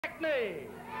Mackney.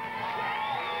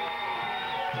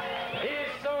 Et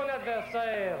son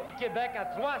adversaire, Québec à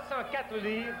 304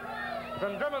 livres,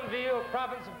 from Drummondville,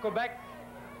 province of Quebec,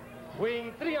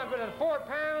 weighing 304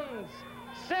 pounds,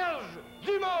 Serge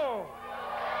Dumont.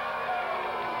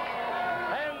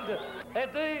 And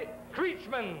Eddie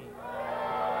Creatchman.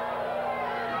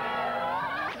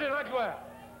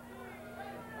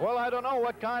 Well, I don't know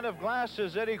what kind of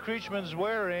glasses Eddie Creatchman's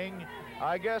wearing.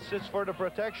 I guess it's for the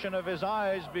protection of his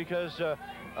eyes, because a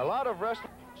lot of wrestling.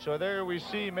 So there we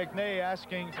see Mackney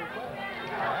asking for...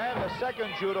 And the second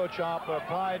judo chop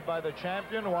applied by the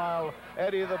champion, while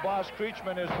Eddie the Boss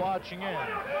Creatchman is watching in.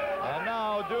 And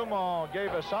now Dumont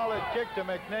gave a solid kick to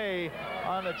Mackney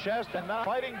on the chest, and now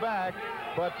fighting back,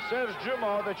 but Serge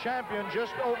Dumont, the champion,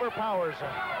 just overpowers him.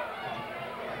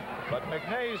 But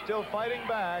Mackney still fighting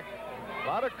back. A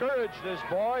lot of courage, this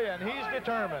boy, and he's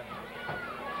determined.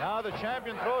 Now the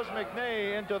champion throws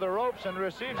Mackney into the ropes and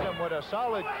receives him with a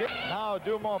solid kick. Now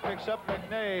Dumont picks up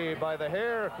Mackney by the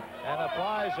hair and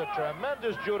applies a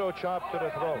tremendous judo chop to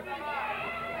the throat.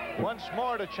 Once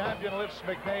more, the champion lifts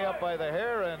Mackney up by the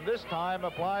hair, and this time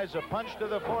applies a punch to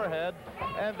the forehead,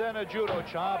 and then a judo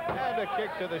chop and a kick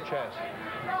to the chest.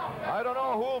 I don't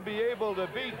know who'll be able to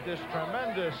beat this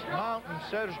tremendous mountain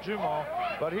Serge Dumont,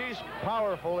 but he's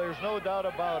powerful, there's no doubt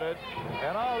about it.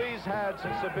 And all he's had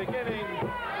since the beginning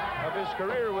of his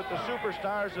career with the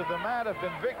superstars of the mat have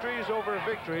been victories over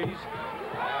victories,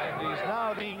 and he's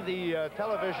now being the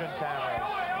television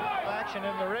cameras. Action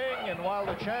in the ring, and while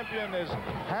the champion is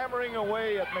hammering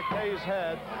away at Mackney's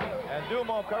head, and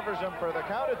Dumont covers him for the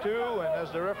count of two, and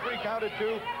as the referee counted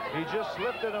two, he just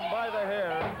lifted him by the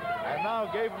hair and now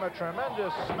gave him a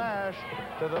tremendous smash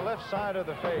to the left side of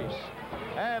the face.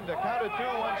 And the count of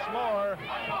two once more,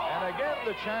 and again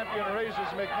the champion raises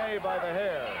Mackney by the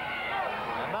hair.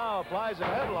 And now applies a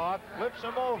headlock, flips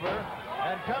him over,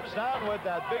 and comes down with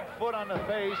that big foot on the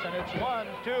face, and it's 1,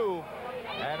 2.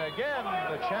 And again,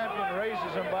 the champion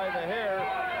raises him by the hair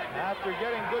after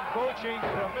getting good coaching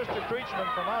from Mr.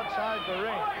 Creatchman from outside the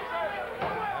ring.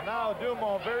 And now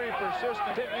Dumont, very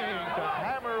persistent, continuing to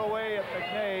hammer away at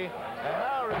Mackney, and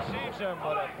now receives him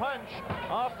with a punch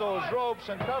off those ropes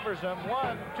and covers him.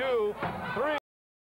 1, 2, 3.